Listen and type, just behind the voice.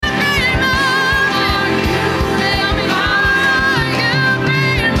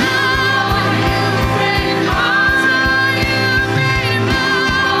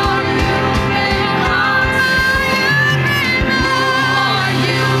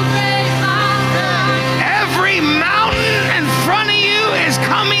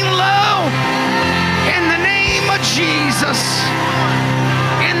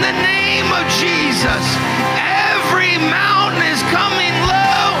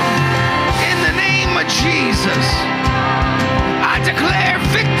Jesus. I declare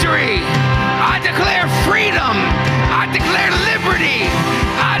victory. I declare freedom. I declare liberty.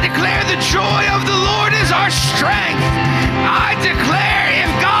 I declare the joy of the Lord is our strength. I declare, if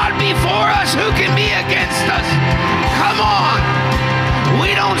God be for us, who can be against us? Come on.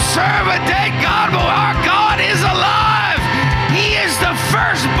 We don't serve a dead God, but our God is alive. He is the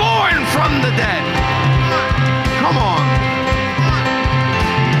firstborn from the dead. Come on.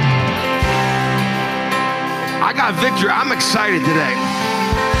 I got victory. I'm excited today.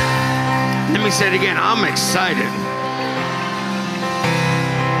 Let me say it again. I'm excited.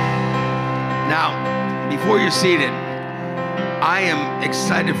 Now, before you're seated, I am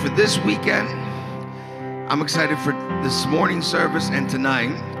excited for this weekend. I'm excited for this morning service and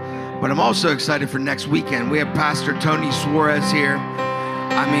tonight, but I'm also excited for next weekend. We have Pastor Tony Suarez here.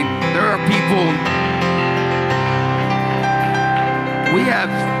 I mean, there are people. We have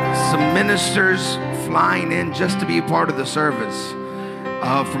some ministers flying in just to be a part of the service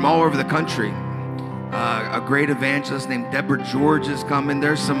from all over the country. A great evangelist named Deborah George is coming.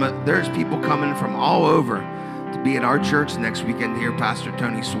 There's people coming from all over to be at our church next weekend to hear Pastor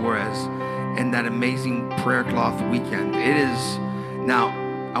Tony Suarez and that amazing prayer cloth weekend. It is. Now,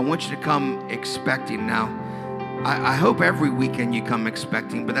 I want you to come expecting. Now, I hope every weekend you come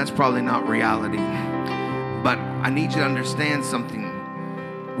expecting, but that's probably not reality. But I need you to understand something.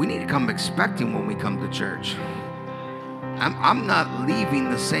 We need to come expecting when we come to church. I'm not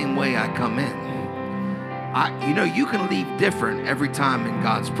leaving the same way I come in. You can leave different every time in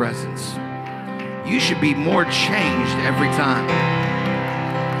God's presence. You should be more changed every time.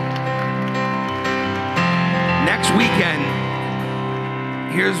 Next weekend,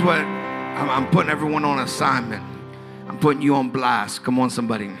 here's what I'm putting everyone on assignment. I'm putting you on blast. Come on,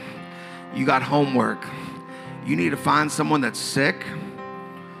 somebody. You got homework. You need to find someone that's sick.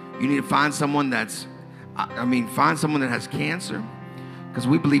 You need to find someone find someone that has cancer, because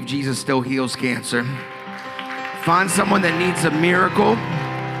we believe Jesus still heals cancer. Find someone that needs a miracle.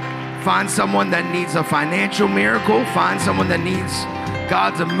 Find someone that needs a financial miracle. Find someone that needs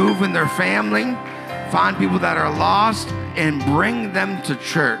God to move in their family. Find people that are lost and bring them to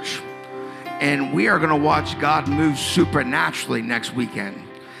church. And we are going to watch God move supernaturally next weekend.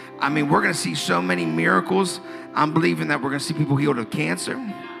 I mean, we're going to see so many miracles. I'm believing that we're going to see people healed of cancer.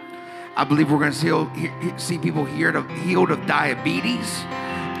 I believe we're going to see people healed of diabetes.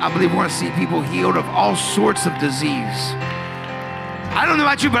 I believe we're going to see people healed of all sorts of disease. I don't know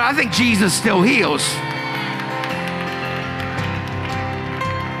about you, but I think Jesus still heals.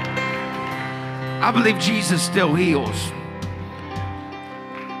 I believe Jesus still heals.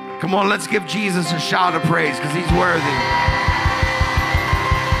 Come on, let's give Jesus a shout of praise, because he's worthy.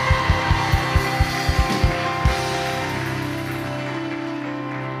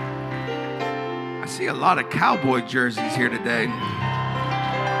 I see a lot of cowboy jerseys here today.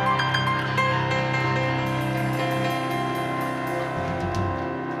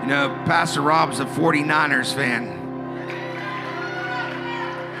 You know, Pastor Rob's a 49ers fan.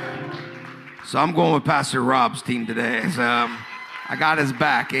 So I'm going with Pastor Rob's team today. So I got his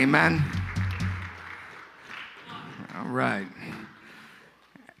back, amen? All right.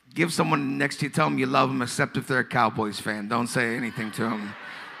 Give someone next to you, tell them you love them, except if they're a Cowboys fan. Don't say anything to them.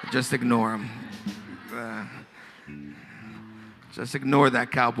 Just ignore them. Just ignore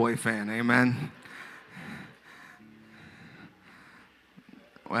that Cowboy fan, amen?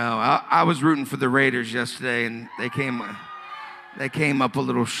 Well, I was rooting for the Raiders yesterday, and they came up a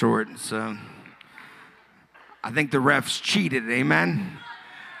little short. So I think the refs cheated, amen?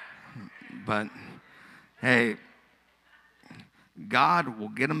 But, hey, God will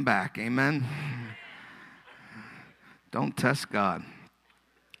get them back, amen? Don't test God.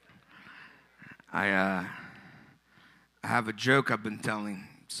 I have a joke I've been telling,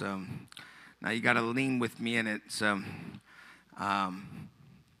 so now you got to lean with me in it. So,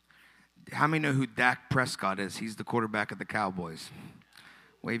 how many know who Dak Prescott is? He's the quarterback of the Cowboys.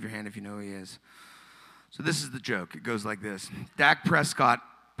 Wave your hand if you know who he is. So this is the joke. It goes like this. Dak Prescott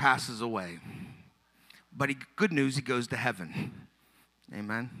passes away, but good news, he goes to heaven.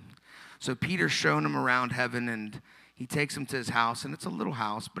 Amen. So Peter's showing him around heaven, and he takes him to his house, and it's a little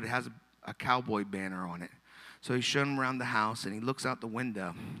house, but it has a cowboy banner on it. So he's showing him around the house, and he looks out the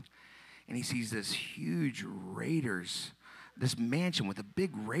window, and he sees this huge this mansion with a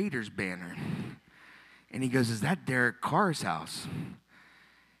big Raiders banner. And he goes, is that Derek Carr's house?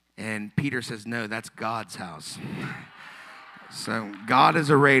 And Peter says, no, that's God's house. So God is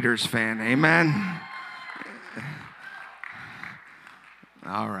a Raiders fan, amen?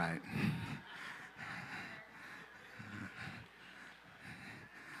 All right.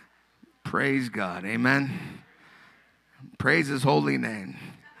 Praise God. Amen. Praise his holy name.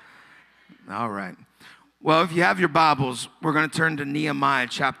 All right. Well, if you have your Bibles, we're going to turn to Nehemiah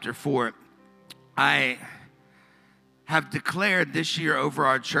chapter 4. I have declared this year over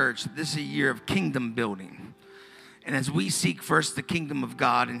our church that this is a year of kingdom building. And as we seek first the kingdom of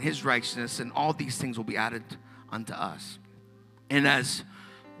God and his righteousness, and all these things will be added unto us. And as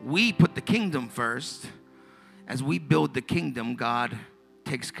we put the kingdom first, as we build the kingdom, God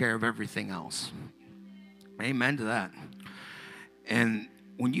takes care of everything else. Amen to that. And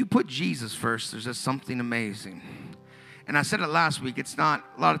when you put Jesus first, there's just something amazing. And I said it last week, it's not,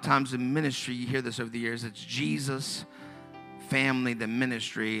 a lot of times in ministry, you hear this over the years, it's Jesus, family, the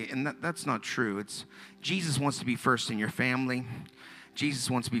ministry, and that's not true. It's Jesus wants to be first in your family. Jesus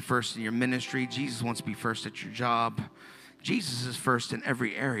wants to be first in your ministry. Jesus wants to be first at your job. Jesus is first in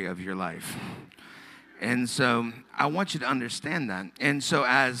every area of your life. And so I want you to understand that. And so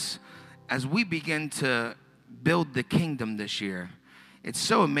as we begin to build the kingdom this year, it's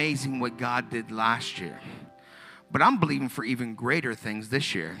so amazing what God did last year. But I'm believing for even greater things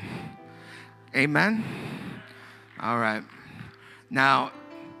this year. Amen? All right. Now,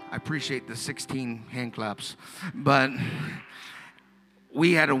 I appreciate the 16 hand claps. But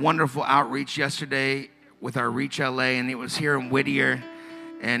we had a wonderful outreach yesterday with our Reach LA, and it was here in Whittier.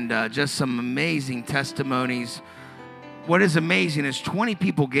 And just some amazing testimonies. What is amazing is 20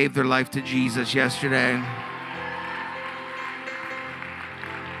 people gave their life to Jesus yesterday.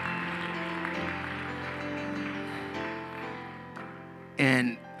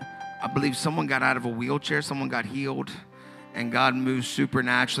 And I believe someone got out of a wheelchair, someone got healed, and God moves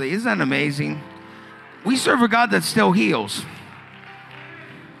supernaturally. Isn't that amazing? We serve a God that still heals.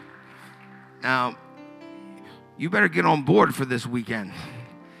 Now, you better get on board for this weekend.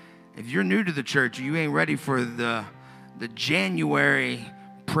 If you're new to the church, you ain't ready for the January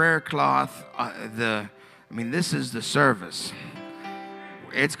prayer cloth. This is the service.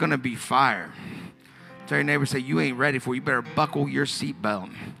 It's going to be fire. Tell your neighbor, say, you ain't ready for it. You better buckle your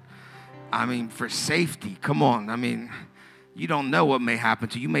seatbelt. For safety. Come on. You don't know what may happen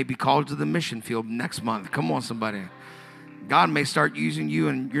to you. You may be called to the mission field next month. Come on, somebody. God may start using you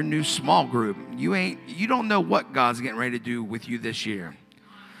in your new small group. You don't know what God's getting ready to do with you this year.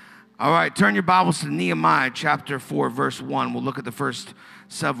 All right, turn your Bibles to Nehemiah chapter 4, verse 1. We'll look at the first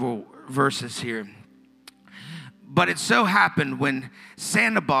several verses here. But it so happened when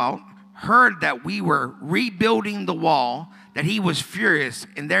Sanballat heard that we were rebuilding the wall, that he was furious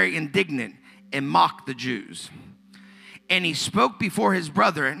and very indignant and mocked the Jews. And he spoke before his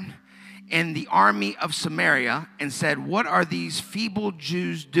brethren in the army of Samaria and said, what are these feeble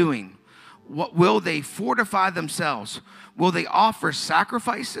Jews doing? What will they fortify themselves? Will they offer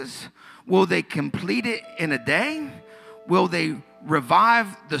sacrifices? Will they complete it in a day? Will they revive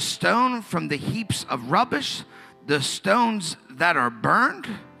the stone from the heaps of rubbish, the stones that are burned?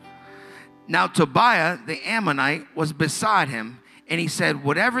 Now Tobiah the Ammonite was beside him, and he said,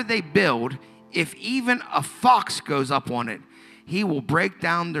 whatever they build, if even a fox goes up on it, he will break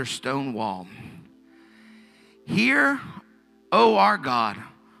down their stone wall. Hear, O our God,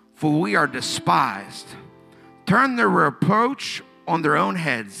 for we are despised. Turn their reproach on their own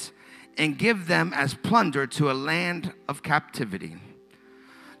heads, and give them as plunder to a land of captivity.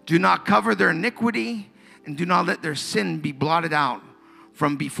 Do not cover their iniquity, and do not let their sin be blotted out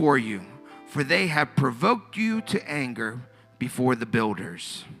from before you, for they have provoked you to anger before the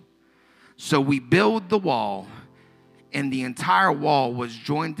builders. So we build the wall, and the entire wall was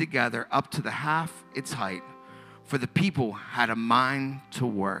joined together up to the half its height, for the people had a mind to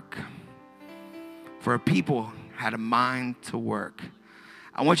work. For a people had a mind to work.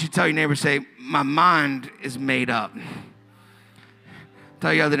 I want you to tell your neighbor, say, my mind is made up.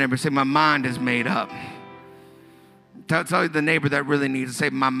 Tell your other neighbor, say, my mind is made up. Tell the neighbor that really needs to say,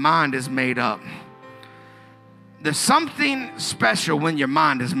 my mind is made up. There's something special when your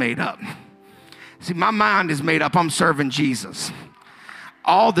mind is made up. See, my mind is made up. I'm serving Jesus.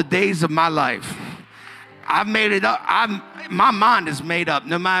 All the days of my life, I've made it up. My mind is made up.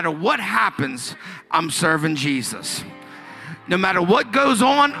 No matter what happens, I'm serving Jesus. No matter what goes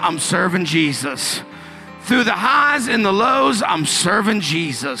on, I'm serving Jesus. Through the highs and the lows, I'm serving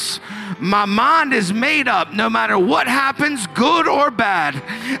Jesus. My mind is made up. No matter what happens, good or bad,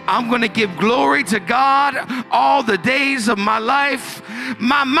 I'm going to give glory to God all the days of my life.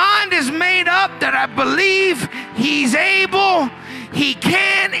 My mind is made up that I believe he's able, he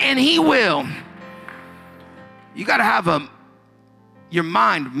can, and he will. You got to have your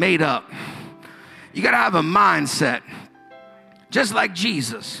mind made up. You got to have a mindset. Just like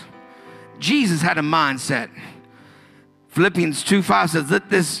Jesus. Jesus had a mindset. Philippians 2:5 says, let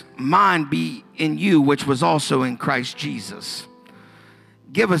this mind be in you, which was also in Christ Jesus.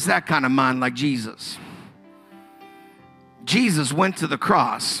 Give us that kind of mind like Jesus. Jesus went to the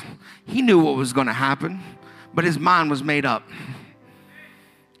cross. He knew what was going to happen, but his mind was made up.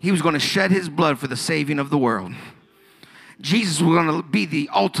 He was going to shed his blood for the saving of the world. Jesus was going to be the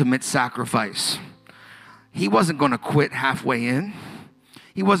ultimate sacrifice. He wasn't going to quit halfway in.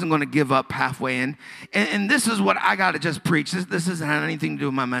 He wasn't going to give up halfway in. And this is what I got to just preach. This doesn't have anything to do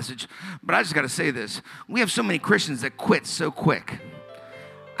with my message, but I just got to say this. We have so many Christians that quit so quick.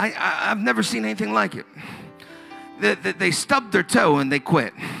 I've never seen anything like it. They stub their toe and they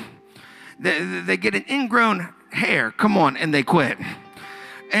quit. They get an ingrown hair, come on, and they quit.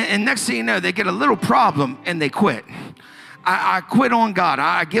 And next thing you know, they get a little problem and they quit. I quit on God.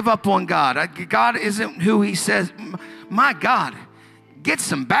 I give up on God. God isn't who he says. My God, get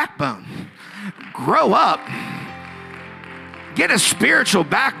some backbone. Grow up. Get a spiritual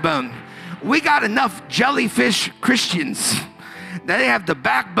backbone. We got enough jellyfish Christians that they have the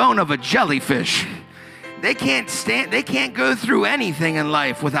backbone of a jellyfish. They can't go through anything in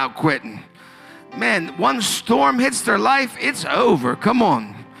life without quitting. Man, one storm hits their life, it's over. Come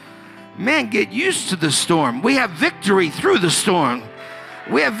on. Man, get used to the storm. We have victory through the storm.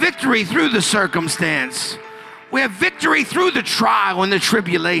 We have victory through the circumstance. We have victory through the trial and the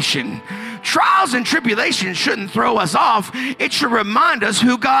tribulation. Trials and tribulations shouldn't throw us off. It should remind us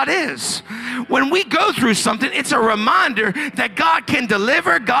who God is. When we go through something, it's a reminder that God can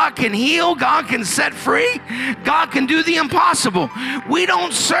deliver, God can heal, God can set free, God can do the impossible. We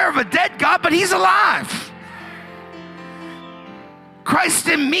don't serve a dead God, but he's alive. Christ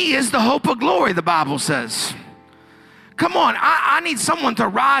in me is the hope of glory, the Bible says. Come on, I need someone to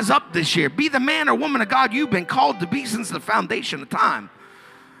rise up this year. Be the man or woman of God you've been called to be since the foundation of time.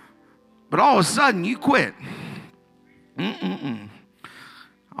 But all of a sudden, you quit. Oh,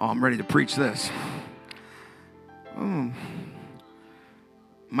 I'm ready to preach this.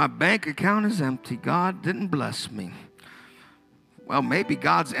 My bank account is empty. God didn't bless me. Well, maybe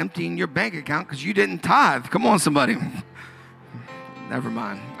God's emptying your bank account because you didn't tithe. Come on, somebody. Never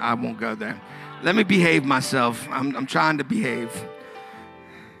mind. I won't go there. Let me behave myself. I'm trying to behave.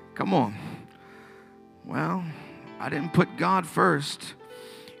 Come on. Well, I didn't put God first.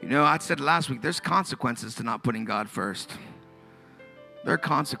 You know, I said last week, there's consequences to not putting God first. There are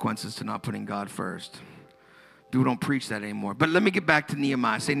consequences to not putting God first. People don't preach that anymore. But let me get back to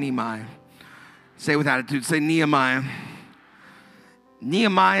Nehemiah. Say Nehemiah. Say it with attitude. Say Nehemiah.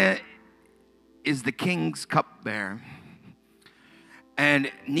 Nehemiah is the king's cupbearer.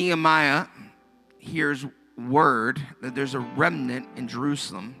 And Nehemiah hears word that there's a remnant in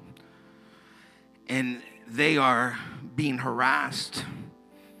Jerusalem. And they are being harassed.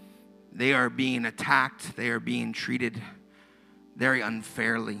 They are being attacked. They are being treated very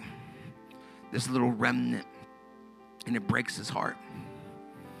unfairly. This little remnant. And it breaks his heart.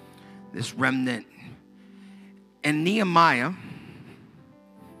 This remnant. And Nehemiah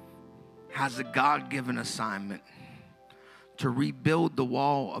has a God-given assignment to rebuild the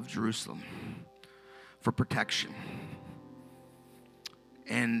wall of Jerusalem for protection.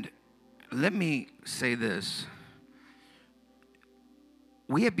 And let me say this.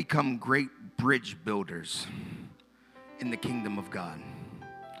 We have become great bridge builders in the kingdom of God.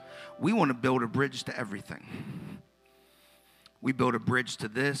 We want to build a bridge to everything. We build a bridge to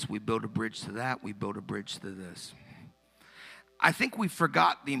this. We build a bridge to that. We build a bridge to this. I think we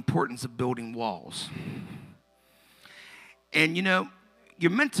forgot the importance of building walls. And you know,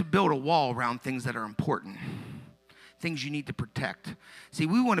 you're meant to build a wall around things that are important, things you need to protect. See,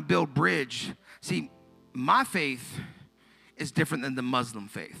 we want to build bridge. See, my faith is different than the Muslim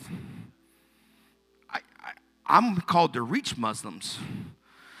faith. I'm called to reach Muslims,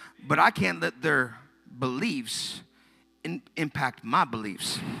 but I can't let their beliefs impact my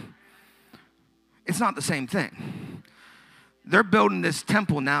beliefs. It's not the same thing. They're building this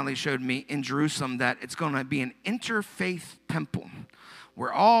temple now, they showed me, in Jerusalem, that it's going to be an interfaith temple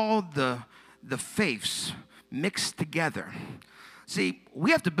where all the faiths mix together. See,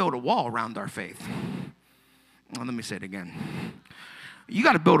 we have to build a wall around our faith. Well, let me say it again. You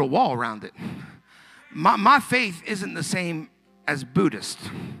got to build a wall around it. My faith isn't the same as Buddhist.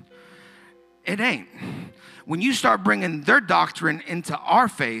 It ain't. When you start bringing their doctrine into our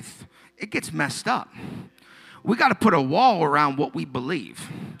faith, it gets messed up. We got to put a wall around what we believe.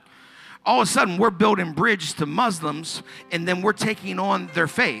 All of a sudden, we're building bridges to Muslims, and then we're taking on their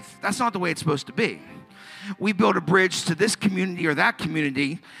faith. That's not the way it's supposed to be. we build a bridge to this community or that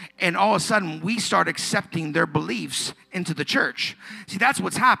community, and all of a sudden we start accepting their beliefs into the church. See, that's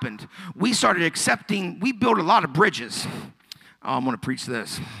what's happened. We built a lot of bridges. Oh, I'm going to preach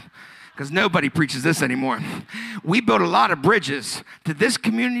this because nobody preaches this anymore. We built a lot of bridges to this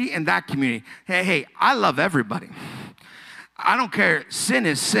community and that community. Hey, I love everybody. I don't care. Sin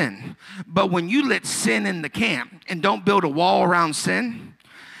is sin. But when you let sin in the camp and don't build a wall around sin,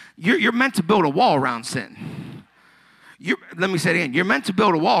 you're meant to build a wall around sin. Let me say it again. You're meant to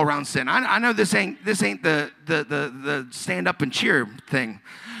build a wall around sin. I know this ain't the stand up and cheer thing,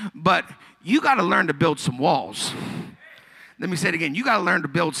 but you got to learn to build some walls. Let me say it again. You got to learn to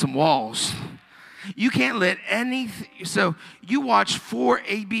build some walls. You can't let so you watch 4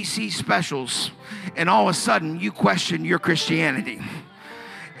 ABC specials and all of a sudden you question your Christianity.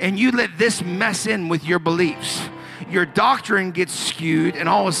 And you let this mess in with your beliefs. Your doctrine gets skewed and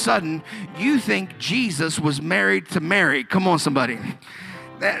all of a sudden you think Jesus was married to Mary. Come on, somebody.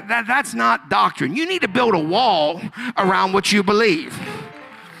 That's not doctrine. You need to build a wall around what you believe.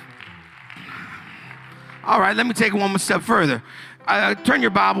 All right, let me take it one more step further. Turn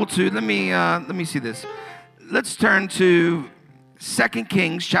your Bible to, let me see this. Let's turn to 2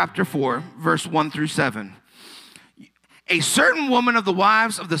 Kings chapter 4, verse 1 through 7. A certain woman of the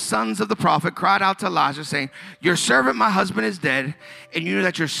wives of the sons of the prophet cried out to Elijah, saying, your servant, my husband, is dead, and you know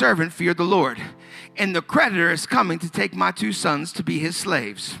that your servant feared the Lord. And the creditor is coming to take my 2 sons to be his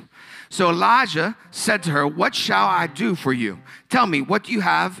slaves. So Elijah said to her, what shall I do for you? Tell me, what do you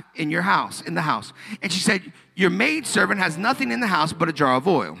have in the house? And she said, your maidservant has nothing in the house but a jar of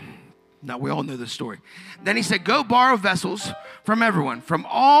oil. Now, we all know this story. Then he said, go borrow vessels from everyone, from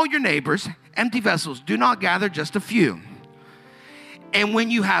all your neighbors, empty vessels. Do not gather just a few. And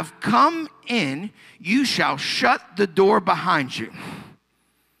when you have come in, you shall shut the door behind you.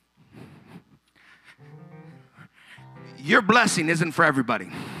 Your blessing isn't for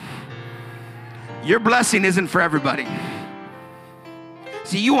everybody. Your blessing isn't for everybody.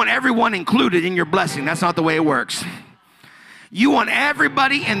 See, you want everyone included in your blessing. That's not the way it works. You want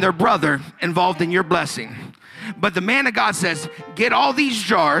everybody and their brother involved in your blessing. But the man of God says, get all these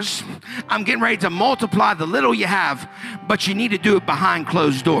jars. I'm getting ready to multiply the little you have, but you need to do it behind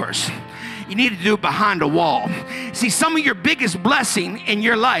closed doors. You need to do it behind a wall. See, some of your biggest blessing in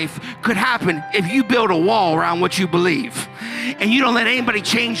your life could happen if you build a wall around what you believe. And you don't let anybody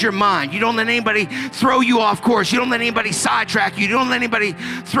change your mind. You don't let anybody throw you off course. You don't let anybody sidetrack you. You don't let anybody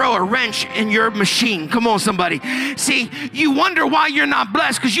throw a wrench in your machine. Come on, somebody. See, you wonder why you're not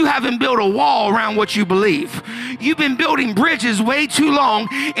blessed because you haven't built a wall around what you believe. You've been building bridges way too long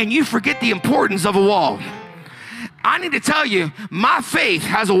and you forget the importance of a wall. I need to tell you, my faith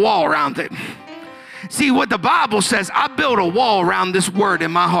has a wall around it. See, what the Bible says, I built a wall around this word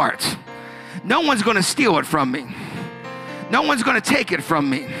in my heart. No one's going to steal it from me. No one's going to take it from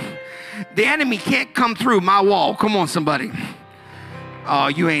me. The enemy can't come through my wall. Come on, somebody. Oh,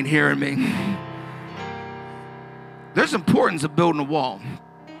 you ain't hearing me. There's importance of building a wall.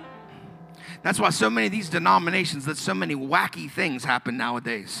 That's why so many of these denominations, that so many wacky things happen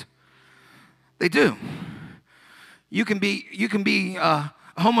nowadays. They do. You can be a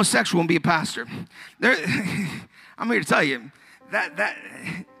homosexual and be a pastor. I'm here to tell you that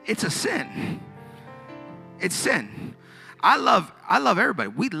it's a sin. It's sin. I love everybody.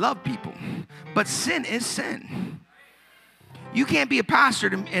 We love people, but sin is sin. You can't be a pastor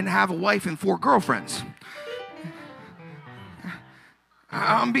and have a wife and 4 girlfriends.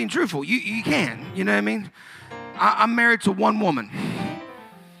 I'm being truthful. You can. You know what I mean? I'm married to one woman.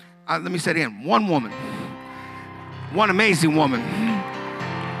 Let me say it again. One woman. One amazing woman.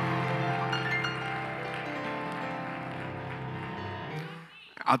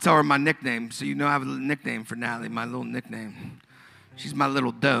 I'll tell her my nickname, so you know I have a little nickname for Natalie, my little nickname. She's my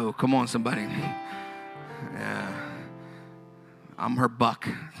little doe. Come on, somebody. Yeah. I'm her buck.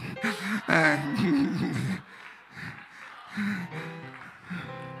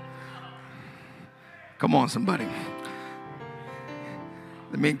 Come on, somebody.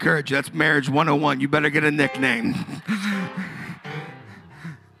 Let me encourage you. That's marriage 101. You better get a nickname.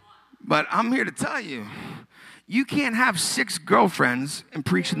 But I'm here to tell you, you can't have 6 girlfriends and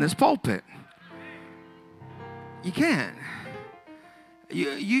preach in this pulpit. You can't.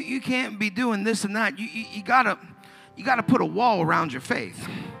 You can't be doing this and that. You gotta put a wall around your faith.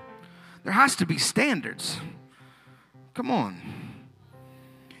 There has to be standards. Come on.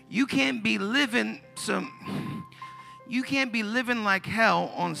 You can't be living like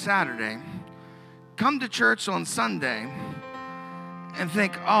hell on Saturday, come to church on Sunday, and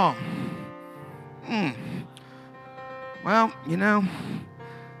think, well, you know,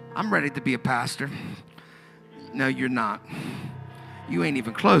 I'm ready to be a pastor. No, you're not. You ain't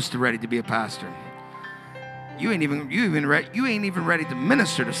even close to ready to be a pastor. You ain't even ready to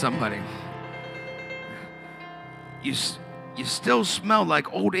minister to somebody. You still smell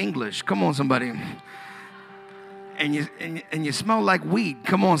like old English. Come on, somebody. And you smell like weed.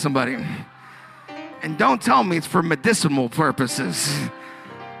 Come on, somebody. And don't tell me it's for medicinal purposes.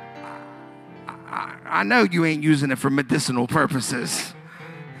 I know you ain't using it for medicinal purposes.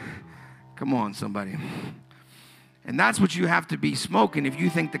 Come on, somebody. And that's what you have to be smoking if you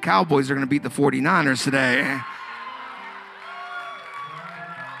think the Cowboys are going to beat the 49ers today.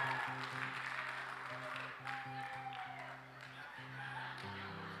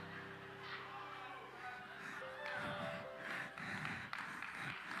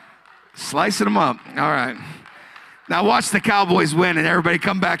 Slicing them up. All right. Now watch the Cowboys win and everybody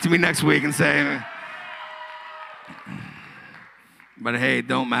come back to me next week and say, but hey, it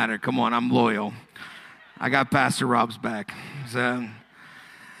don't matter. Come on, I'm loyal. I got Pastor Rob's back.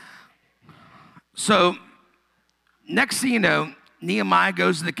 So next thing you know, Nehemiah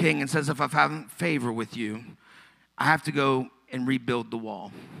goes to the king and says, if I haven't favor with you, I have to go and rebuild the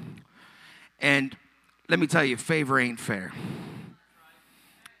wall. And let me tell you, favor ain't fair.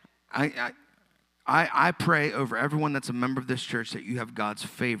 I pray over everyone that's a member of this church that you have God's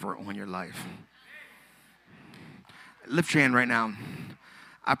favor on your life. Lift your hand right now.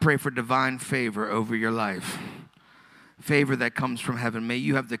 I pray for divine favor over your life. Favor that comes from heaven. May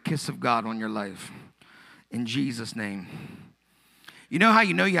you have the kiss of God on your life. In Jesus' name. You know how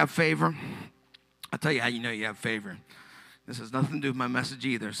you know you have favor? I'll tell you how you know you have favor. This has nothing to do with my message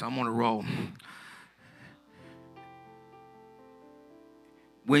either, so I'm on a roll.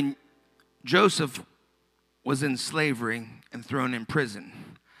 When Joseph was in slavery and thrown in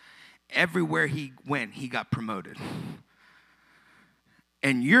prison, everywhere he went, he got promoted.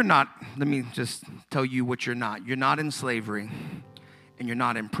 And you're not, let me just tell you what you're not. You're not in slavery and you're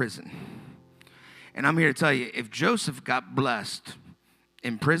not in prison. And I'm here to tell you, if Joseph got blessed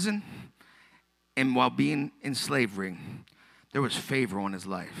in prison and while being in slavery, there was favor on his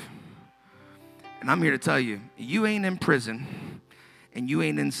life. And I'm here to tell you, you ain't in prison and you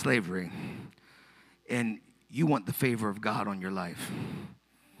ain't in slavery and you want the favor of God on your life.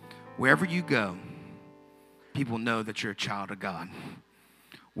 Wherever you go, people know that you're a child of God.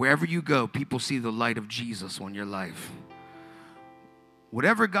 Wherever you go, people see the light of Jesus on your life.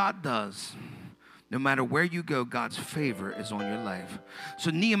 Whatever God does, no matter where you go, God's favor is on your life. So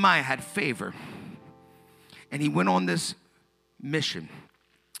Nehemiah had favor, and he went on this mission.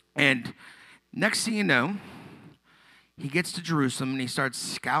 And next thing you know, he gets to Jerusalem, and he starts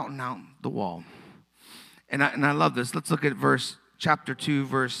scouting out the wall. And I love this. Let's look at chapter 2,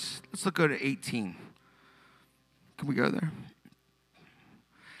 let's go to 18. Can we go there?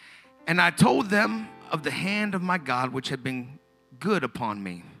 And I told them of the hand of my God, which had been good upon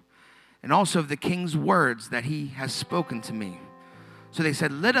me, and also of the king's words that he has spoken to me. So they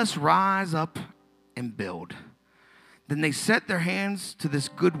said, let us rise up and build. Then they set their hands to this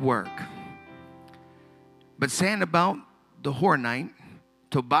good work. But Sanballat the Horonite,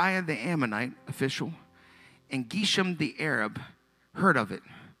 Tobiah the Ammonite official, and Geshem the Arab heard of it.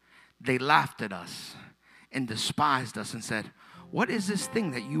 They laughed at us and despised us and said, what is this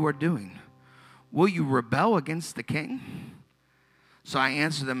thing that you are doing? Will you rebel against the king? So I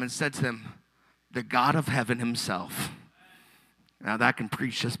answered them and said to them, the God of heaven himself. Now that can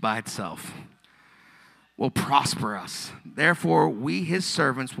preach just by itself. Will prosper us. Therefore we his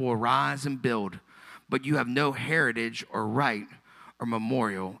servants will arise and build, but you have no heritage or right or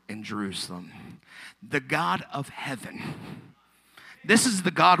memorial in Jerusalem. The God of heaven. This is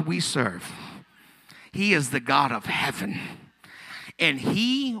the God we serve. He is the God of heaven. And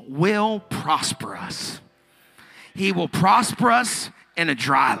he will prosper us. He will prosper us in a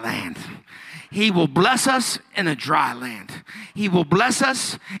dry land. He will bless us in a dry land. He will bless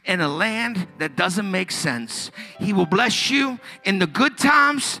us in a land that doesn't make sense. He will bless you in the good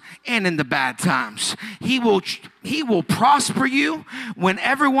times and in the bad times. He will prosper you when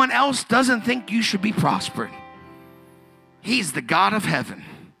everyone else doesn't think you should be prospered. He's the God of heaven.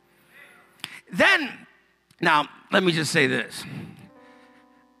 Now, let me just say this.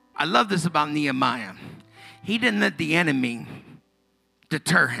 I love this about Nehemiah. He didn't let the enemy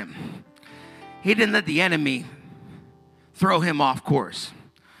deter him. He didn't let the enemy throw him off course.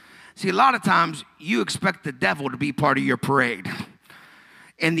 See, a lot of times you expect the devil to be part of your parade,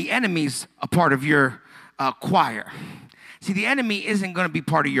 and the enemy's a part of your choir. See, the enemy isn't going to be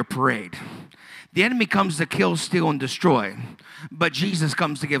part of your parade. The enemy comes to kill, steal, and destroy, but Jesus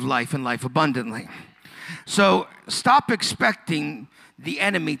comes to give life and life abundantly. So stop expecting the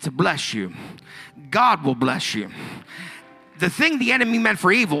enemy to bless you. God will bless you. The thing the enemy meant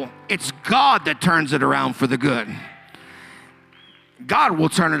for evil, it's God that turns it around for the good. God will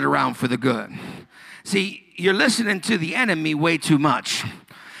turn it around for the good. See, you're listening to the enemy way too much.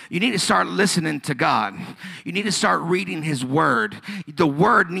 You need to start listening to God. You need to start reading his word. The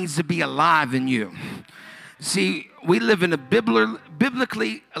word needs to be alive in you. See, we live in a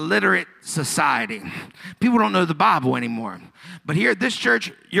biblically illiterate society. People don't know the Bible anymore. But here at this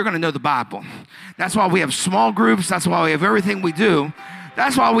church, you're going to know the Bible. That's why we have small groups. That's why we have everything we do.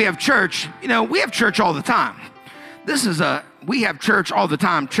 That's why we have church. You know, we have church all the time. We have church all the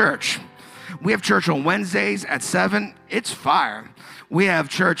time church. We have church on Wednesdays at 7. It's fire. We have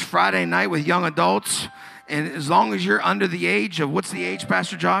church Friday night with young adults. And as long as you're under the age of, what's the age,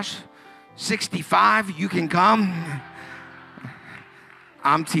 Pastor Josh? 65, you can come.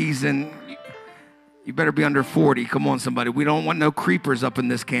 I'm teasing. You better be under 40. Come on, somebody. We don't want no creepers up in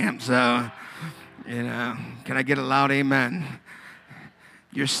this camp. So, you know, can I get a loud amen?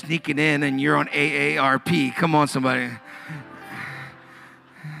 You're sneaking in and you're on AARP. Come on, somebody.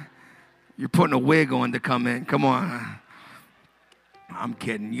 You're putting a wig on to come in. Come on. I'm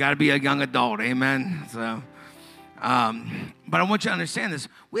kidding. You got to be a young adult. Amen. So, but I want you to understand this.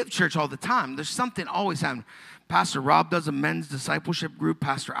 We have church all the time. There's something always happening. Pastor Rob does a men's discipleship group.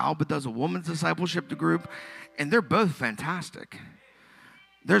 Pastor Alba does a women's discipleship group. And they're both fantastic.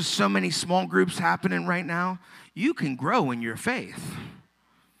 There's so many small groups happening right now. You can grow in your faith.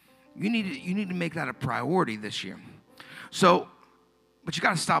 You need to make that a priority this year. So, but you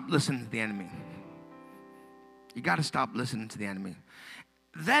got to stop listening to the enemy. You got to stop listening to the enemy.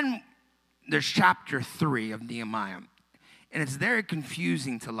 Then there's chapter 3 of Nehemiah. And it's very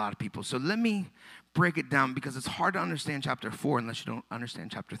confusing to a lot of people. So let me break it down because it's hard to understand chapter 4 unless you don't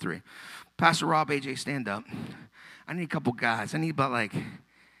understand chapter 3. Pastor Rob, AJ, stand up. I need a couple guys. I need about like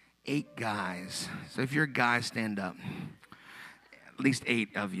 8 guys. So if you're a guy, stand up. At least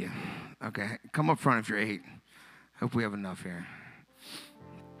 8 of you. Okay, come up front if you're 8. Hope we have enough here.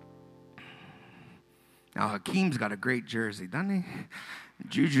 Now, Hakeem's got a great jersey, doesn't he?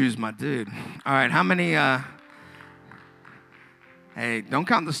 Juju's my dude. All right, how many... Hey, don't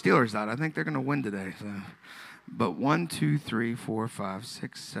count the Steelers out. I think they're going to win today. So. But 1, 2, 3, 4, 5,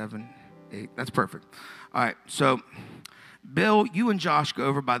 6, 7, 8. That's perfect. All right, so Bill, you and Josh go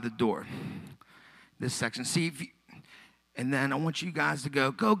over by the door. This section. See if you, and then I want you guys to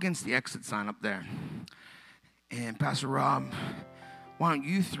go against the exit sign up there. And Pastor Rob, why don't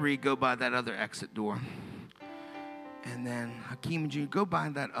you 3 go by that other exit door? And then Hakeem and Junior, go by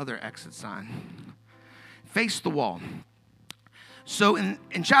that other exit sign. Face the wall. So in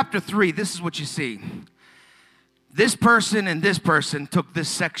chapter 3, this is what you see. This person and this person took this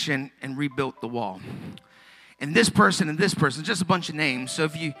section and rebuilt the wall. And this person, just a bunch of names. So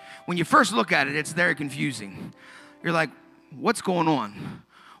when you first look at it, it's very confusing. You're like, what's going on?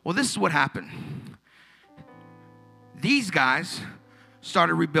 Well, this is what happened. These guys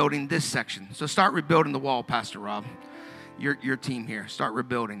started rebuilding this section. So start rebuilding the wall, Pastor Rob. Your team here, start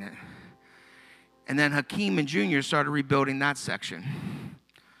rebuilding it. And then Hakeem and Junior started rebuilding that section.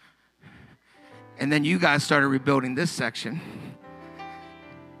 And then you guys started rebuilding this section.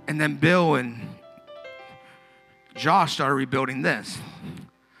 And then Bill and Josh started rebuilding this.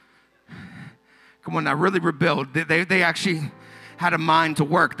 Come on now, really rebuild. They actually had a mind to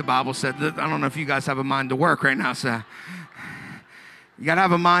work, the Bible said. I don't know if you guys have a mind to work right now, so you got to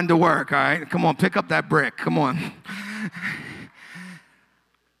have a mind to work, all right? Come on, pick up that brick. Come on.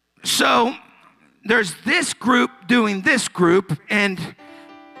 So there's this group doing this group, and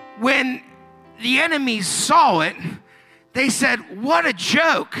when the enemies saw it, they said, what a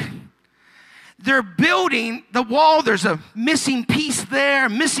joke. They're building the wall. There's a missing piece there,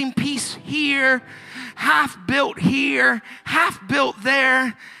 missing piece here, half built here, half built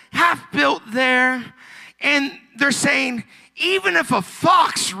there, half built there. And they're saying, even if a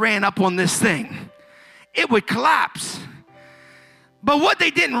fox ran up on this thing, it would collapse. But what they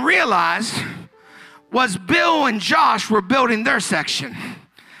didn't realize was Bill and Josh were building their section.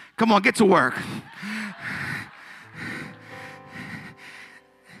 Come on, get to work.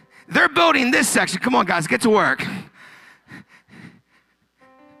 They're building this section. Come on, guys, get to work.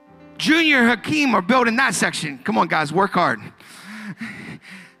 Junior and Hakeem are building that section. Come on, guys, work hard.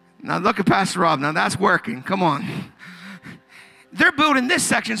 Now look at Pastor Rob. Now that's working. Come on. They're building this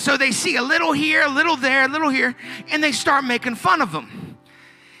section, so they see a little here, a little there, a little here, and they start making fun of them.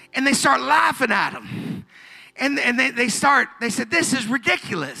 And they start laughing at them. And they said, this is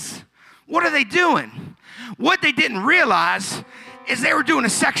ridiculous. What are they doing? What they didn't realize is they were doing a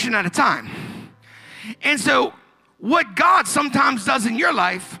section at a time. And so What God sometimes does in your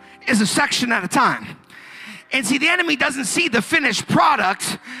life is a section at a time. And see, the enemy doesn't see the finished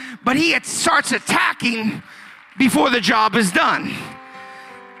product, but he starts attacking before the job is done.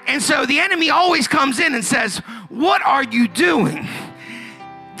 And so the enemy always comes in and says, what are you doing?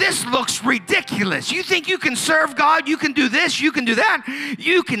 This looks ridiculous. You think you can serve God? You can do this, you can do that.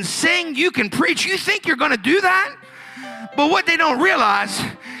 You can sing, you can preach. You think you're going to do that? But what they don't realize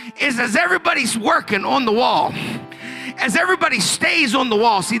is as everybody's working on the wall, as everybody stays on the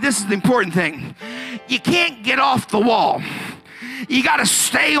wall, see, this is the important thing. You can't get off the wall. You got to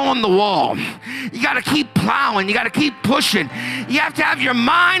stay on the wall. You got to keep plowing. You got to keep pushing. You have to have your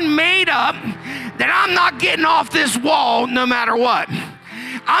mind made up that I'm not getting off this wall no matter what.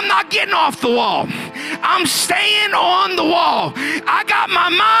 I'm not getting off the wall. I'm staying on the wall. I got my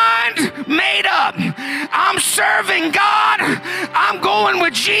mind made up. I'm serving God. I'm going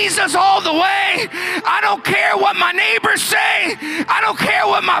with Jesus all the way. I don't care what my neighbors say. I don't care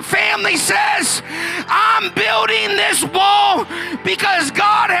what my family says. I'm building this wall because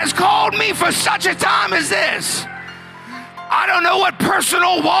God has called me for such a time as this. I don't know what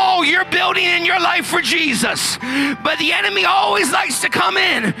personal wall you're building in your life for Jesus, but the enemy always likes to come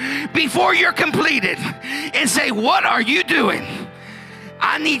in before you're completed and say, what are you doing?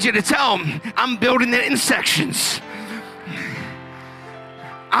 I need you to tell him, I'm building it in sections.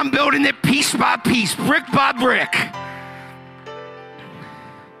 I'm building it piece by piece, brick by brick.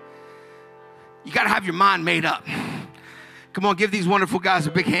 You got to have your mind made up. Come on, give these wonderful guys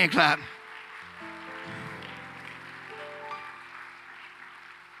a big hand clap.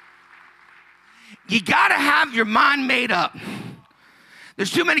 You got to have your mind made up.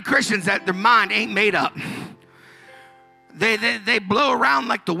 There's too many Christians that their mind ain't made up. They blow around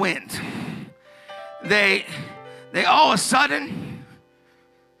like the wind. They all of a sudden,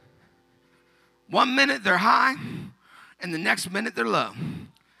 1 minute they're high, and the next minute they're low.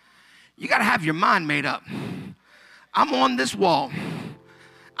 You got to have your mind made up. I'm on this wall.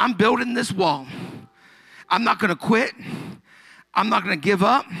 I'm building this wall. I'm not going to quit. I'm not going to give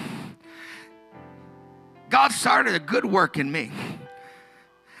up. God started a good work in me.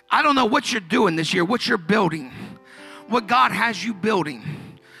 I don't know what you're doing this year, what you're building, what God has you building,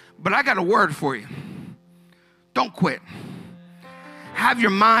 but I got a word for you. Don't quit. Have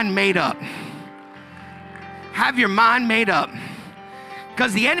your mind made up. Have your mind made up.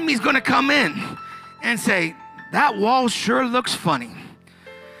 Because the enemy's going to come in and say, that wall sure looks funny.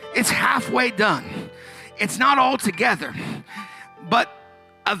 It's halfway done. It's not all together. But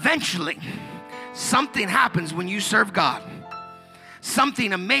eventually, something happens when you serve God.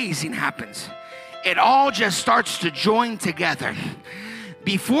 Something amazing happens. It all just starts to join together.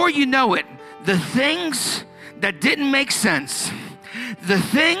 Before you know it, the things that didn't make sense, the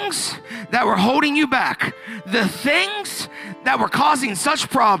things that were holding you back, the things that were causing such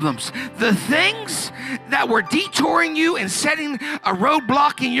problems, the things that were detouring you and setting a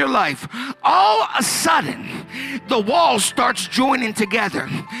roadblock in your life, all of a sudden, the wall starts joining together.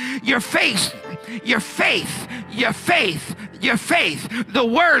 Your faith, the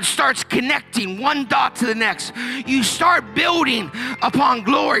word starts connecting one dot to the next. You start building upon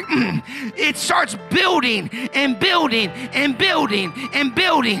glory. It starts building and building and building and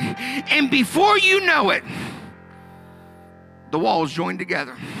building. And before you know it, the walls join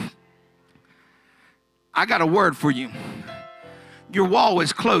together. I got a word for you. Your wall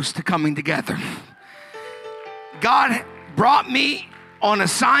is close to coming together. God brought me on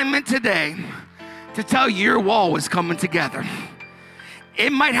assignment today to tell you your wall is coming together.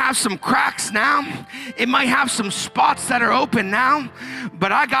 It might have some cracks now. It might have some spots that are open now,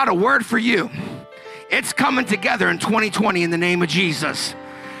 but I got a word for you. It's coming together in 2020 in the name of Jesus.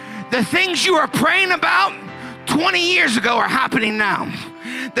 The things you are praying about 20 years ago are happening now.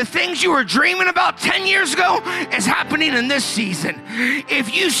 The things you were dreaming about 10 years ago is happening in this season.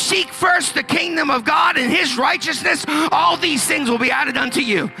 If you seek first the kingdom of God and his righteousness, all these things will be added unto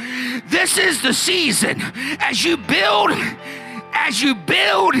you. This is the season. As you build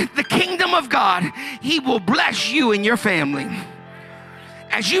the kingdom of God, he will bless you and your family.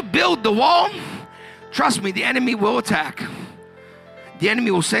 As you build the wall, trust me, the enemy will attack. The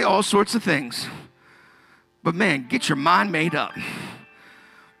enemy will say all sorts of things. But man, get your mind made up.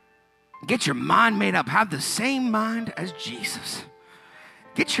 Get your mind made up. Have the same mind as Jesus.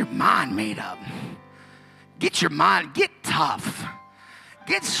 Get your mind made up. Get tough.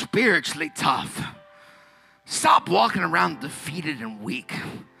 Get spiritually tough. Stop walking around defeated and weak.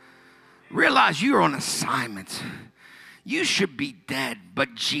 Realize you're on assignment. You should be dead,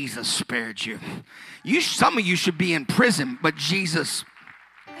 but Jesus spared you. Some of you should be in prison, but Jesus,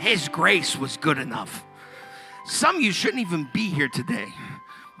 his grace was good enough. Some of you shouldn't even be here today,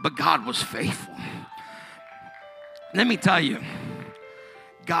 but God was faithful. Let me tell you,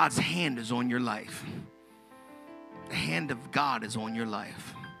 God's hand is on your life. The hand of God is on your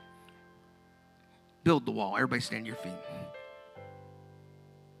life. Build the wall. Everybody stand to your feet.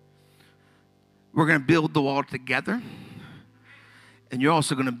 We're going to build the wall together. And you're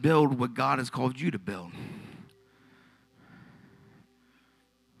also going to build what God has called you to build.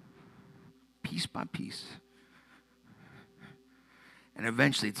 Piece by piece. And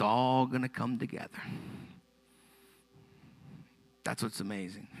eventually it's all going to come together. That's what's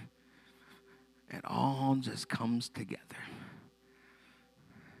amazing. It all just comes together.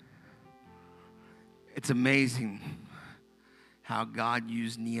 It's amazing how God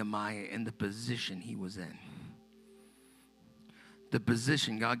used Nehemiah in the position he was in. The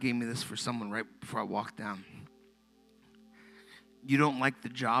position, God gave me this for someone right before I walked down. You don't like the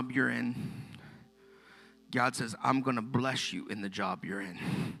job you're in. God says, I'm going to bless you in the job you're in.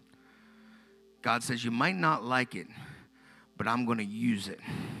 God says, you might not like it, but I'm going to use it.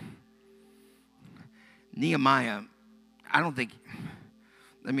 Nehemiah, I don't think,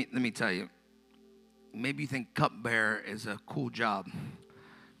 let me tell you, maybe you think cupbearer is a cool job.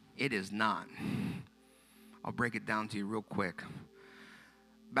 It is not. I'll break it down to you real quick.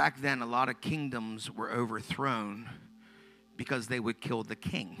 Back then, a lot of kingdoms were overthrown because they would kill the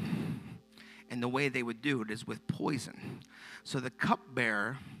king. And the way they would do it is with poison. So the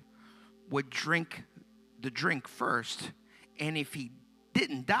cupbearer would drink the drink first, and if he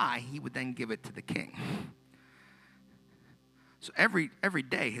didn't die, he would then give it to the king. So every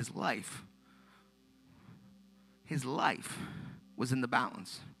day, his life was in the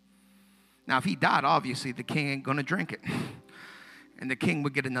balance. Now, if he died, obviously, the king ain't going to drink it. And the king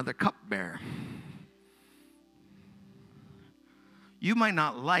would get another cupbearer. You might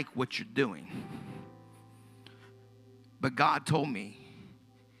not like what you're doing, but God told me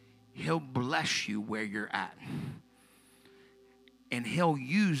he'll bless you where you're at. And he'll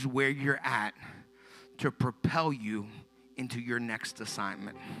use where you're at to propel you into your next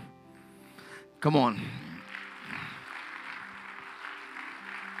assignment. Come on.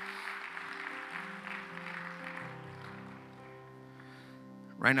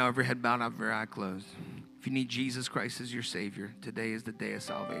 Right now, every head bowed, every eye closed. If you need Jesus Christ as your Savior, today is the day of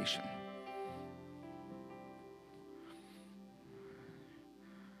salvation.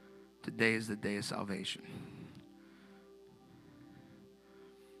 Today is the day of salvation.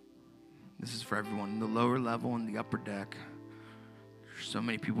 This is for everyone in the lower level and the upper deck. There's so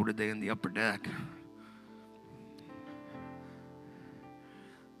many people today in the upper deck.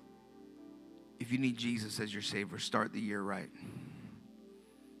 If you need Jesus as your Savior, start the year right.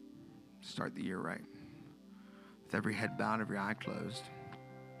 Start the year right. With every head bowed, every eye closed.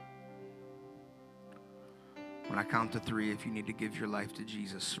 When I count to 3, if you need to give your life to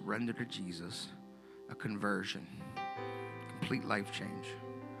Jesus, surrender to Jesus, a conversion, complete life change.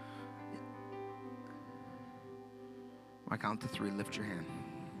 When I count to 3, lift your hand.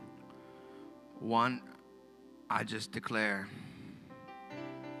 1, I just declare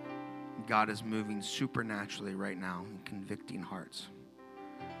God is moving supernaturally right now and convicting hearts.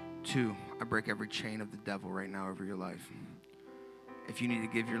 2, I break every chain of the devil right now over your life. If you need to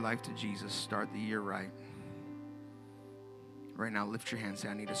give your life to Jesus, start the year right. Right now, lift your hand and say,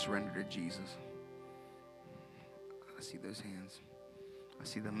 I need to surrender to Jesus. I see those hands. I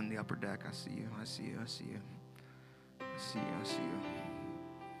see them in the upper deck. I see you. I see you. I see you. I see you. I see you.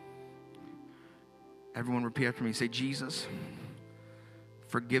 Everyone repeat after me. Say, Jesus,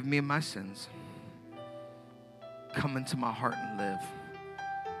 forgive me of my sins. Come into my heart and live.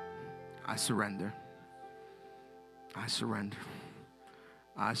 I surrender. I surrender.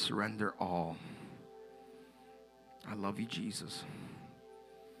 I surrender all. I love you, Jesus.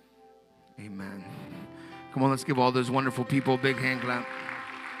 Amen. Come on, let's give all those wonderful people a big hand clap.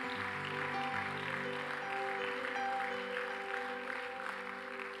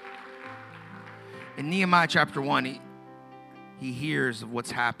 In Nehemiah chapter 1, he hears of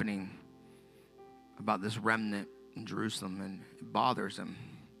what's happening about this remnant in Jerusalem, and it bothers him.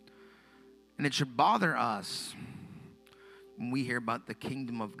 And it should bother us when we hear about the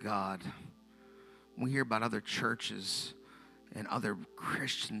kingdom of God, when we hear about other churches and other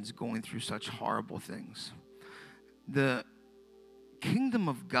Christians going through such horrible things. The kingdom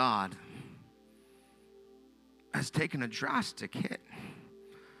of God has taken a drastic hit.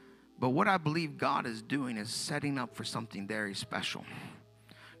 But what I believe God is doing is setting up for something very special.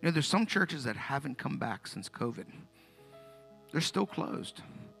 You know, there's some churches that haven't come back since COVID. They're still closed.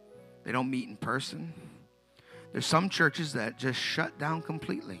 They don't meet in person. There's some churches that just shut down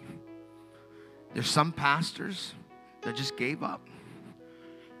completely. There's some pastors that just gave up.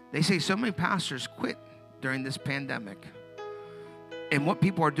 They say so many pastors quit during this pandemic. And what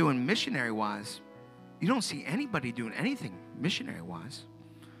people are doing missionary-wise, you don't see anybody doing anything missionary-wise.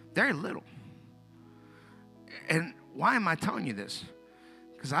 Very little. And why am I telling you this?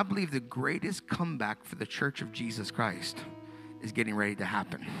 Because I believe the greatest comeback for the Church of Jesus Christ is getting ready to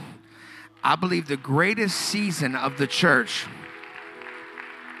happen. I believe the greatest season of the church,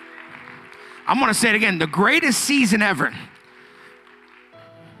 I'm going to say it again, the greatest season ever.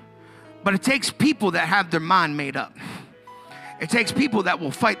 But it takes people that have their mind made up. It takes people that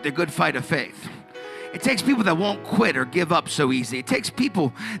will fight the good fight of faith. It takes people that won't quit or give up so easy. It takes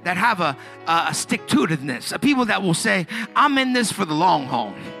people that have a stick-to-itiveness, people that will say, I'm in this for the long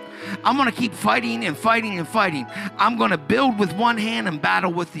haul. I'm going to keep fighting and fighting and fighting. I'm going to build with one hand and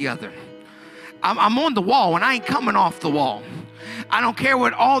battle with the other. I'm on the wall and I ain't coming off the wall. I don't care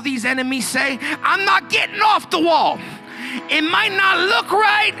what all these enemies say. I'm not getting off the wall. It might not look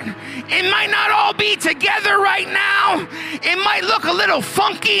right. It might not all be together right now. It might look a little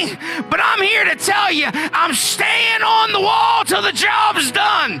funky, but I'm here to tell you, I'm staying on the wall till the job's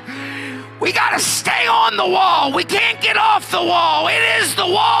done. We got to stay on the wall. We can't get off the wall. It is the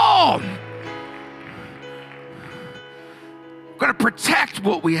wall. We're going to protect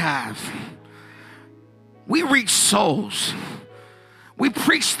what we have. We reach souls. We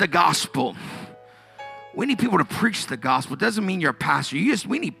preach the gospel. We need people to preach the gospel. It doesn't mean you're a pastor.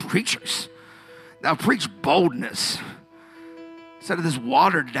 We need preachers that preach boldness instead of this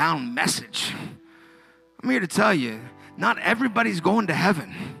watered down message. I'm here to tell you, not everybody's going to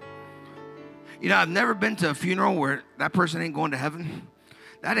heaven. You know, I've never been to a funeral where that person ain't going to heaven.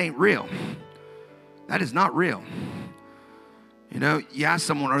 That ain't real. That is not real. You know, you ask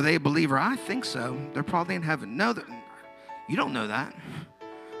someone, are they a believer? I think so. They're probably in heaven. No, you don't know that.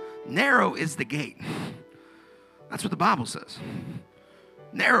 Narrow is the gate. That's what the Bible says.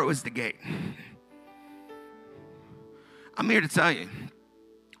 Narrow is the gate. I'm here to tell you.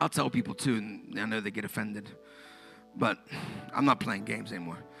 I'll tell people too, and I know they get offended, but I'm not playing games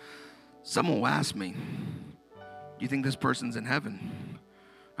anymore. Someone will ask me, do you think this person's in heaven?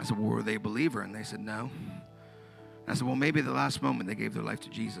 I said, well, were they a believer? And they said, no. I said, well, maybe at the last moment they gave their life to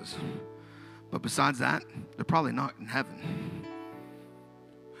Jesus. But besides that, they're probably not in heaven.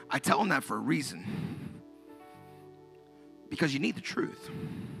 I tell them that for a reason. Because you need the truth.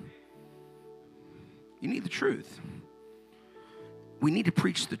 You need the truth. We need to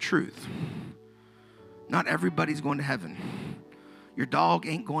preach the truth. Not everybody's going to heaven. Your dog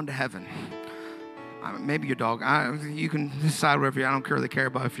ain't going to heaven. Maybe your dog. You can decide whatever I don't really care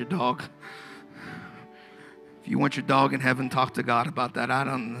about if your dog. If you want your dog in heaven, talk to God about that. I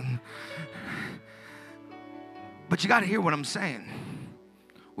don't. But you got to hear what I'm saying.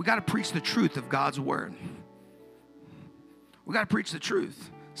 We got to preach the truth of God's word. We got to preach the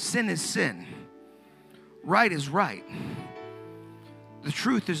truth. Sin is sin. Right is right. The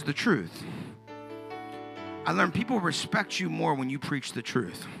truth is the truth. I learned people respect you more when you preach the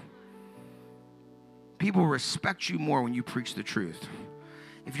truth. People respect you more when you preach the truth.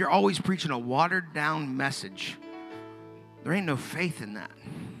 If you're always preaching a watered down message, there ain't no faith in that.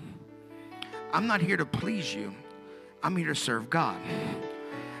 I'm not here to please you. I'm here to serve God.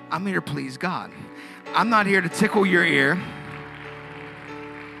 I'm here to please God. I'm not here to tickle your ear.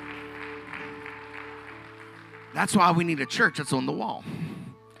 That's why we need a church that's on the wall.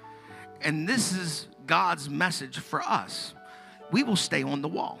 And this is God's message for us. We will stay on the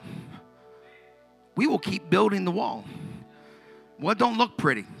wall. We will keep building the wall. Well, it don't look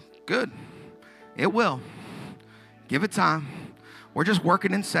pretty. Good. It will. Give it time. We're just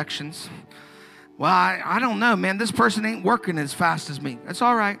working in sections. Well, I don't know, man. This person ain't working as fast as me. That's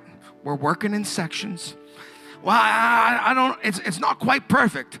all right. We're working in sections. Well, I don't, it's not quite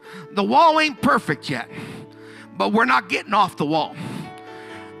perfect. The wall ain't perfect yet. But we're not getting off the wall.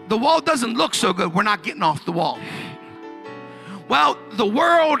 The wall doesn't look so good. We're not getting off the wall. Well, the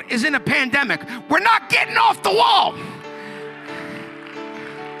world is in a pandemic. We're not getting off the wall.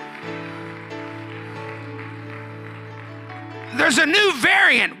 There's a new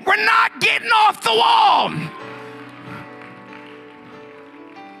variant. We're not getting off the wall.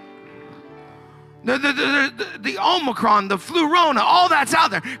 The Omicron, the Flurona, all that's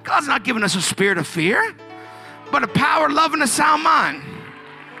out there. God's not giving us a spirit of fear, but a power, love, and a sound mind.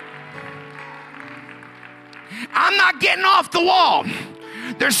 I'm not getting off the wall.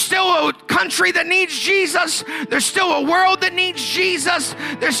 There's still a country that needs Jesus. There's still a world that needs Jesus.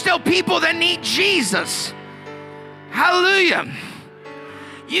 There's still people that need Jesus. Hallelujah.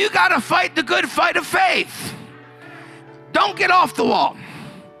 You got to fight the good fight of faith. Don't get off the wall.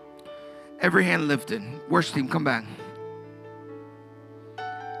 Every hand lifted. Worship team, come back.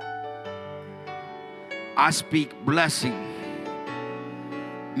 I speak blessing.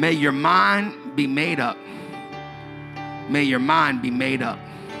 May your mind be made up. May your mind be made up.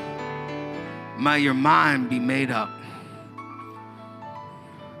 May your mind be made up.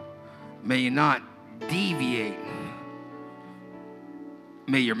 May you not deviate.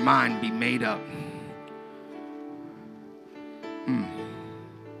 May your mind be made up.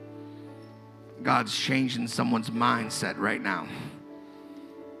 God's changing someone's mindset right now.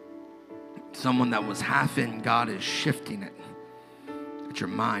 Someone that was half in, God is shifting it. That your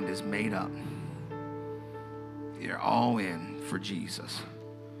mind is made up. You're all in for Jesus.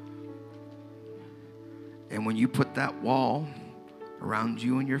 And when you put that wall around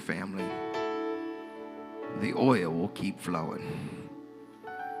you and your family, the oil will keep flowing.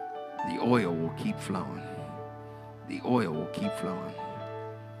 The oil will keep flowing. The oil will keep flowing.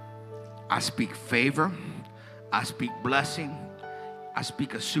 I speak favor. I speak blessing. I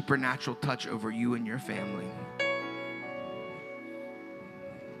speak a supernatural touch over you and your family.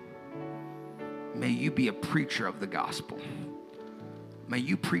 May you be a preacher of the gospel. May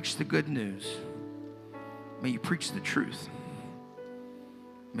you preach the good news. May you preach the truth.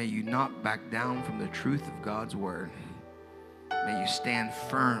 May you not back down from the truth of God's word. May you stand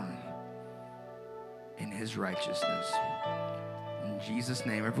firm in his righteousness. In Jesus'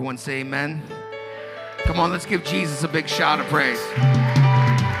 name, everyone say amen. Come on, let's give Jesus a big shout of praise.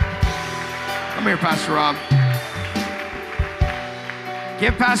 Come here, Pastor Rob.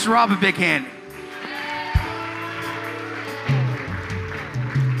 Give Pastor Rob a big hand.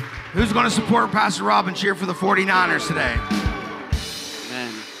 Who's going to support Pastor Rob and cheer for the 49ers today?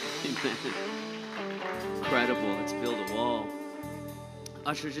 Amen. Amen. Incredible. Let's build a wall.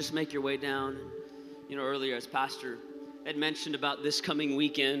 Ushers, just make your way down. You know, earlier as Pastor had mentioned about this coming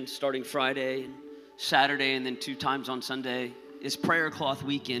weekend, starting Friday and Saturday and then 2 times on Sunday, is Prayer Cloth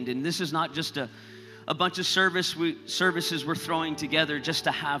Weekend. And this is not just a bunch of services we're throwing together just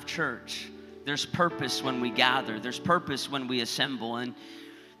to have church. There's purpose when we gather. There's purpose when we assemble. And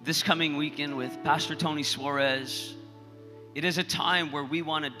this coming weekend with Pastor Tony Suarez, it is a time where we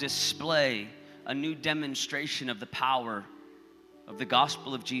want to display a new demonstration of the power of the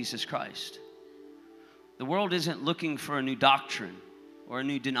gospel of Jesus Christ. The world isn't looking for a new doctrine or a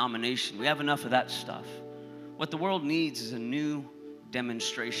new denomination. We have enough of that stuff. What the world needs is a new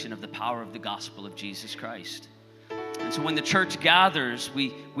demonstration of the power of the gospel of Jesus Christ. And so when the church gathers,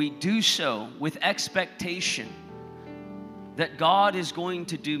 we do so with expectation that God is going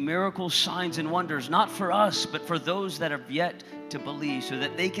to do miracles, signs, and wonders, not for us, but for those that have yet to believe, so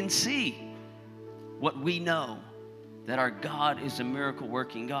that they can see what we know, that our God is a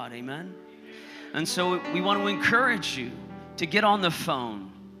miracle-working God. Amen? And so we want to encourage you to get on the phone,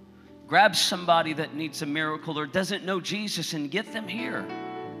 grab somebody that needs a miracle or doesn't know Jesus and get them here.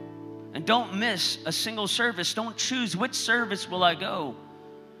 And don't miss a single service. Don't choose which service will I go,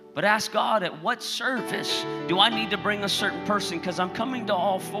 but ask God, at what service do I need to bring a certain person, because I'm coming to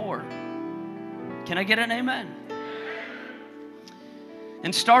all 4. Can I get an amen?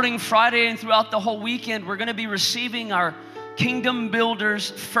 And starting Friday and throughout the whole weekend, we're going to be receiving our Kingdom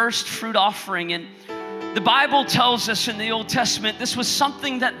Builders first fruit offering. And the Bible tells us in the Old Testament, this was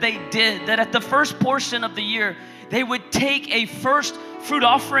something that they did, that at the first portion of the year, they would take a first fruit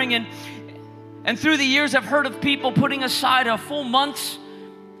offering. And through the years, I've heard of people putting aside a full month's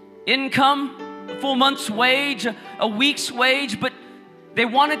income, a full month's wage, a week's wage, but they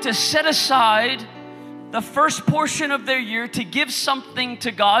wanted to set aside the first portion of their year to give something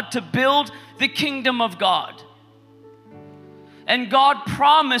to God, to build the kingdom of God. And God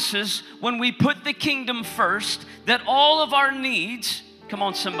promises when we put the kingdom first that all of our needs, come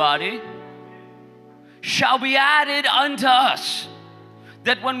on somebody, shall be added unto us.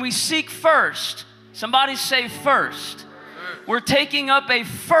 That when we seek first, somebody say first. We're taking up a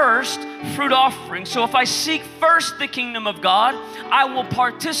first fruit offering. So if I seek first the kingdom of God, I will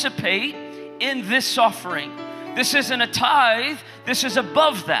participate in this offering. This isn't a tithe. This is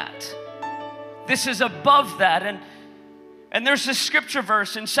above that. This is above that. And there's a scripture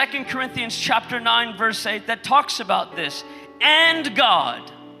verse in 2 Corinthians chapter 9, verse 8 that talks about this. And God.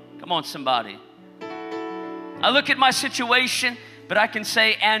 Come on, somebody. I look at my situation, but I can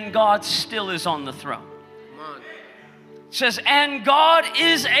say, and God still is on the throne. It says, and God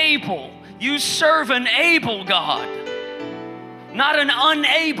is able. You serve an able God. Not an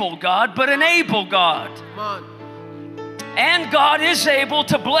unable God, but an able God. Come on. And God is able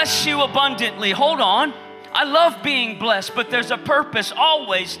to bless you abundantly. Hold on. I love being blessed, but there's a purpose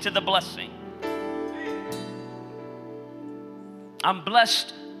always to the blessing. I'm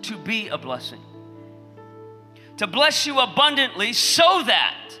blessed to be a blessing. To bless you abundantly so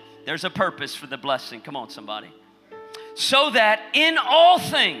that there's a purpose for the blessing. Come on, somebody. So that in all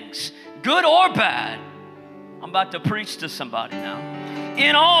things, good or bad, I'm about to preach to somebody now.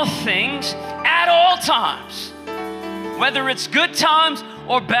 In all things, at all times, whether it's good times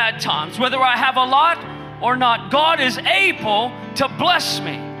or bad times, whether I have a lot or not, God is able to bless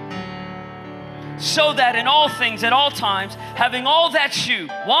me. So that in all things, at all times, having all that you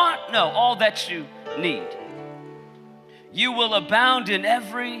want, no, all that you need, you will abound in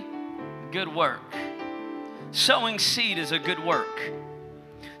every good work. Sowing seed is a good work.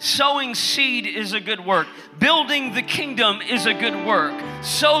 Sowing seed is a good work. Building the kingdom is a good work.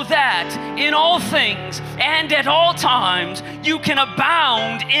 So that in all things and at all times, you can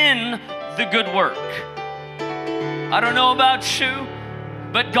abound in the good work. I don't know about you,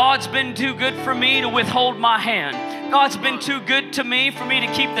 but God's been too good for me to withhold my hand. God's been too good to me for me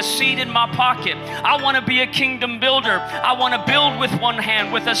to keep the seed in my pocket. I want to be a kingdom builder. I want to build with one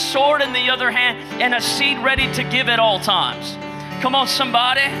hand, with a sword in the other hand, and a seed ready to give at all times. Come on,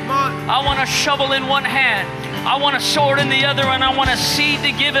 somebody. Come on. I want a shovel in one hand. I want a sword in the other, and I want a seed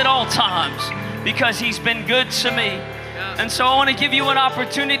to give at all times because He's been good to me. And so I want to give you an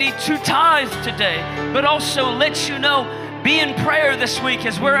opportunity to tithe today, but also let you know, be in prayer this week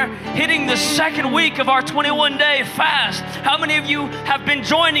as we're hitting the second week of our 21-day fast. How many of you have been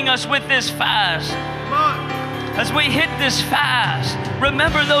joining us with this fast? As we hit this fast,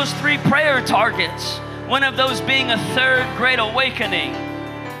 remember those 3 prayer targets. One of those being a third great awakening.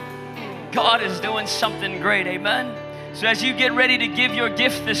 God is doing something great, amen? So as you get ready to give your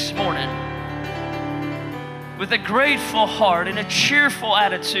gift this morning, with a grateful heart and a cheerful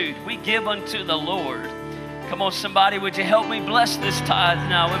attitude, we give unto the Lord. Come on, somebody, would you help me bless this tithe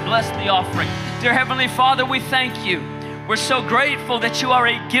now and bless the offering? Dear Heavenly Father, we thank you. We're so grateful that you are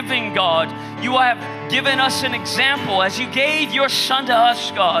a giving God. You have given us an example as you gave your Son to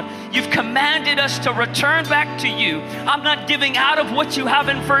us, God. You've commanded us to return back to you. I'm not giving out of what you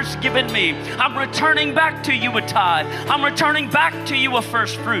haven't first given me. I'm returning back to you a tithe. I'm returning back to you a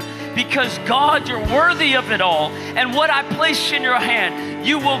first fruit because, God, you're worthy of it all. And what I place in your hand,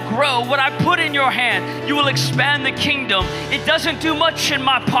 you will grow. What I put in your hand, you will expand the kingdom. It doesn't do much in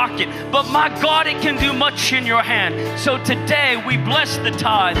my pocket, but my God, it can do much in your hand. So today we bless the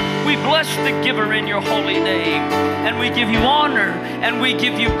tithe. We bless the giver in your holy name. And we give you honor and we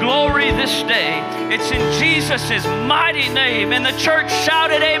give you glory this day. It's in Jesus' mighty name. And the church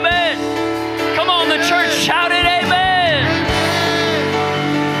shouted amen. Come on, the church shouted amen.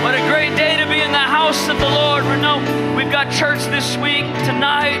 What a great day to be in the house of the Lord. We've got church this week,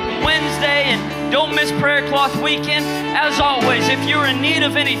 tonight, Wednesday, and don't miss Prayer Cloth Weekend. As always, if you're in need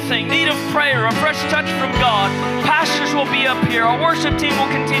of anything, need of prayer, a fresh touch from God, pastors will be up here. Our worship team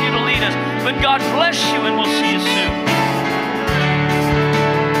will continue to lead us. But God bless you, and we'll see you soon.